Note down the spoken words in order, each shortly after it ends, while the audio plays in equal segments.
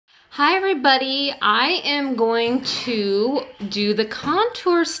Hi everybody, I am going to do the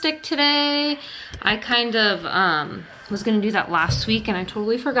contour stick today. I kind of was gonna do that last week and I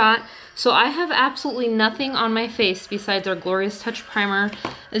totally forgot. So I have absolutely nothing on my face besides our Glorious Touch Primer.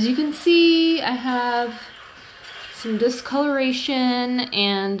 As you can see, I have some discoloration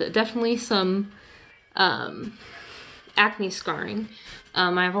and definitely some acne scarring.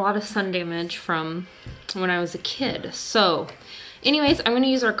 I have a lot of sun damage from when I was a kid. So anyways, I'm gonna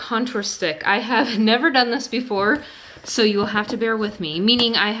use our contour stick. I have never done this before, so you will have to bear with me.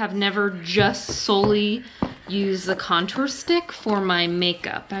 Meaning I have never just solely used the contour stick for my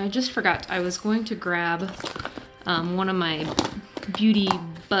makeup. I just forgot I was going to grab one of my Beauty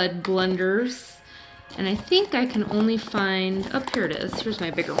Bud blenders, and I think I can only find, oh, here it is. Here's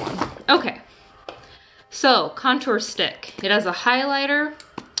my bigger one. Okay, so contour stick. It has a highlighter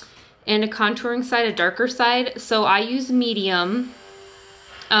and a contouring side, a darker side. So I use medium.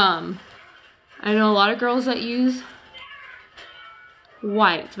 I know a lot of girls that use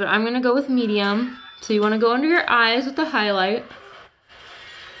white, but I'm gonna go with medium. So you wanna go under your eyes with the highlight.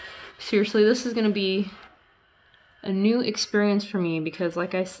 Seriously, this is gonna be a new experience for me because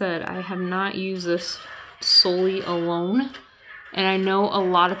like I said, I have not used this solely alone. And I know a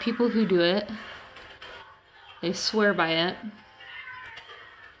lot of people who do it. They swear by it.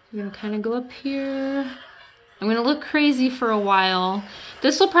 I'm gonna kind of go up here. I'm gonna look crazy for a while.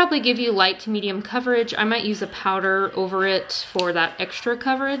 This will probably give you light to medium coverage. I might use a powder over it for that extra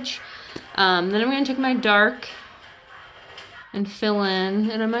coverage. Then I'm gonna take my dark and fill in,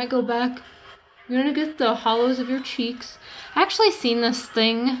 and I might go back. You're gonna get the hollows of your cheeks. I actually seen this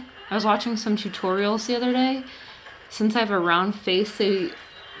thing. I was watching some tutorials the other day. Since I have a round face, they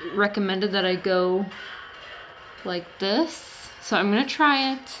recommended that I go like this. So I'm gonna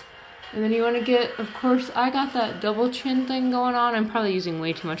try it. And then you wanna get, of course, I got that double chin thing going on. I'm probably using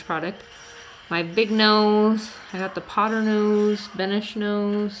way too much product. My big nose, I got the Potter nose, Benish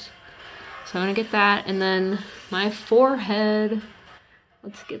nose. So I'm gonna get that. And then my forehead,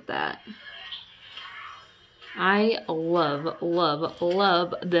 let's get that. I love, love,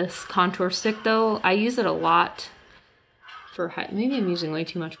 love this contour stick though. I use it a lot for, maybe I'm using way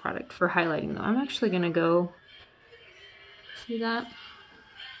too much product for highlighting though. I'm actually gonna go, see that?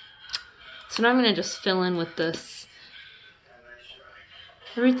 So now I'm gonna just fill in with this.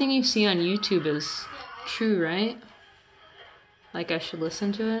 Everything you see on YouTube is true, right? Like I should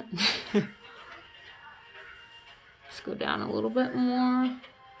listen to it. Let's go down a little bit more.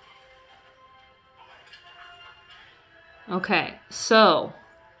 Okay, so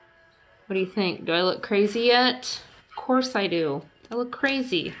what do you think? Do I look crazy yet? Of course I do. I look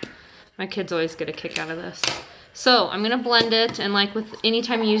crazy. My kids always get a kick out of this. So I'm gonna blend it, and like with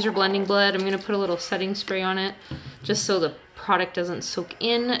anytime you use your blending blade, I'm gonna put a little setting spray on it just so the product doesn't soak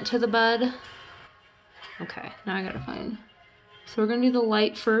in to the bud. Okay, now I gotta find. So we're gonna do the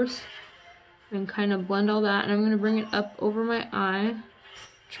light first and kind of blend all that, and I'm gonna bring it up over my eye.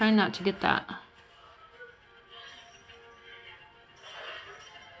 Try not to get that.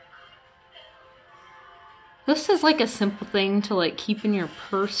 This is like a simple thing to like keep in your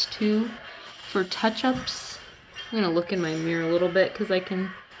purse too for touch-ups. I'm gonna look in my mirror a little bit because I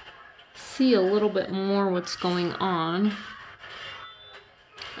can see a little bit more what's going on.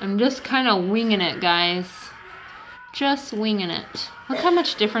 I'm just kind of winging it, guys. Just winging it. Look how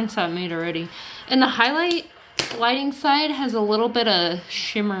much difference that made already. And the highlight lighting side has a little bit of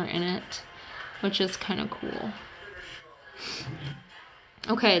shimmer in it, which is kind of cool.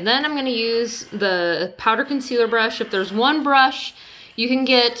 Okay, then I'm gonna use the powder concealer brush. If there's one brush you can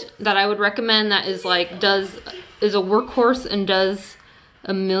get that I would recommend that is like, is a workhorse and does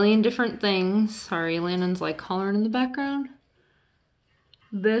a million different things. Sorry, Landon's like hollering in the background.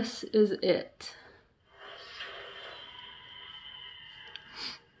 This is it.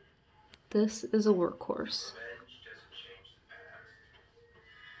 This is a workhorse.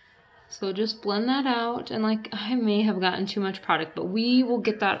 So just blend that out, and like I may have gotten too much product, but we will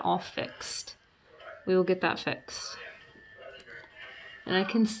get that all fixed. We will get that fixed. And I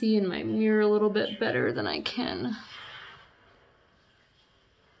can see in my mirror a little bit better than I can.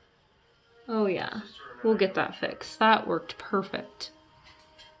 Oh yeah, we'll get that fixed. That worked perfect.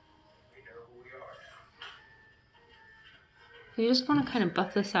 You just want to kind of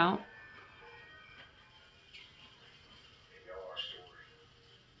buff this out.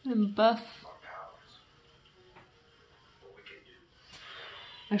 And buff.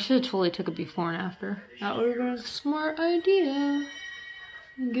 I should have totally took a before and after. That would have been a smart idea.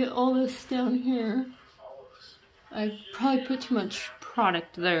 And get all this down here. I probably put too much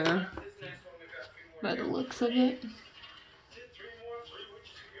product there by the looks of it.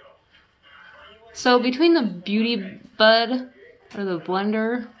 So between the Beauty Bud or the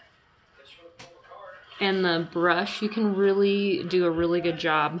blender and the brush, you can really do a really good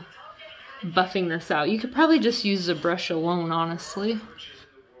job buffing this out. You could probably just use the brush alone, honestly.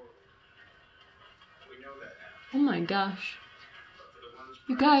 Oh my gosh.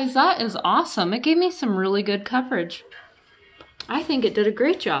 You guys, that is awesome. It gave me some really good coverage. I think it did a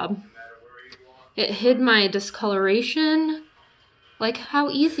great job. It hid my discoloration. Like, how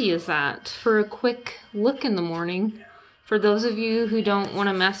easy is that for a quick look in the morning? For those of you who don't want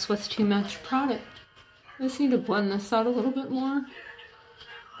to mess with too much product. I just need to blend this out a little bit more.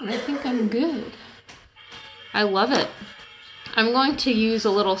 And I think I'm good. I love it. I'm going to use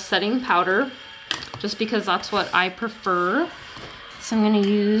a little setting powder just because that's what I prefer. So I'm going to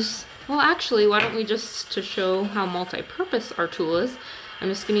use, well actually, why don't we just, to show how multi-purpose our tool is, I'm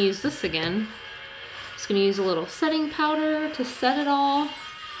just going to use this again. Just going to use a little setting powder to set it all.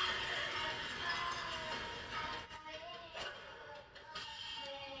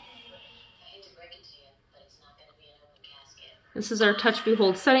 This is our Touch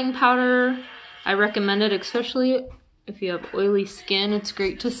Behold setting powder. I recommend it, especially if you have oily skin. It's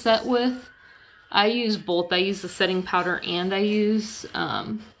great to set with. I use both. I use the setting powder and I use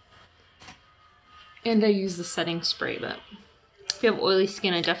the setting spray. But if you have oily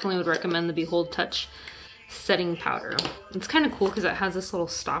skin, I definitely would recommend the Behold Touch setting powder. It's kind of cool because it has this little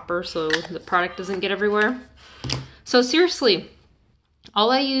stopper so the product doesn't get everywhere. So seriously,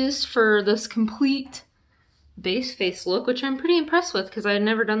 all I used for this complete base face look, which I'm pretty impressed with because I had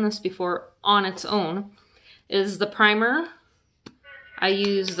never done this before on its own, is the primer. I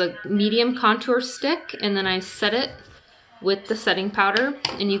use the medium contour stick and then I set it with the setting powder,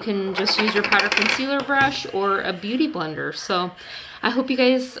 and you can just use your powder concealer brush or a beauty blender. So I hope you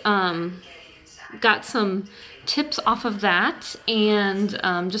guys got some tips off of that, and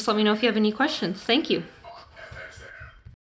just let me know if you have any questions. Thank you.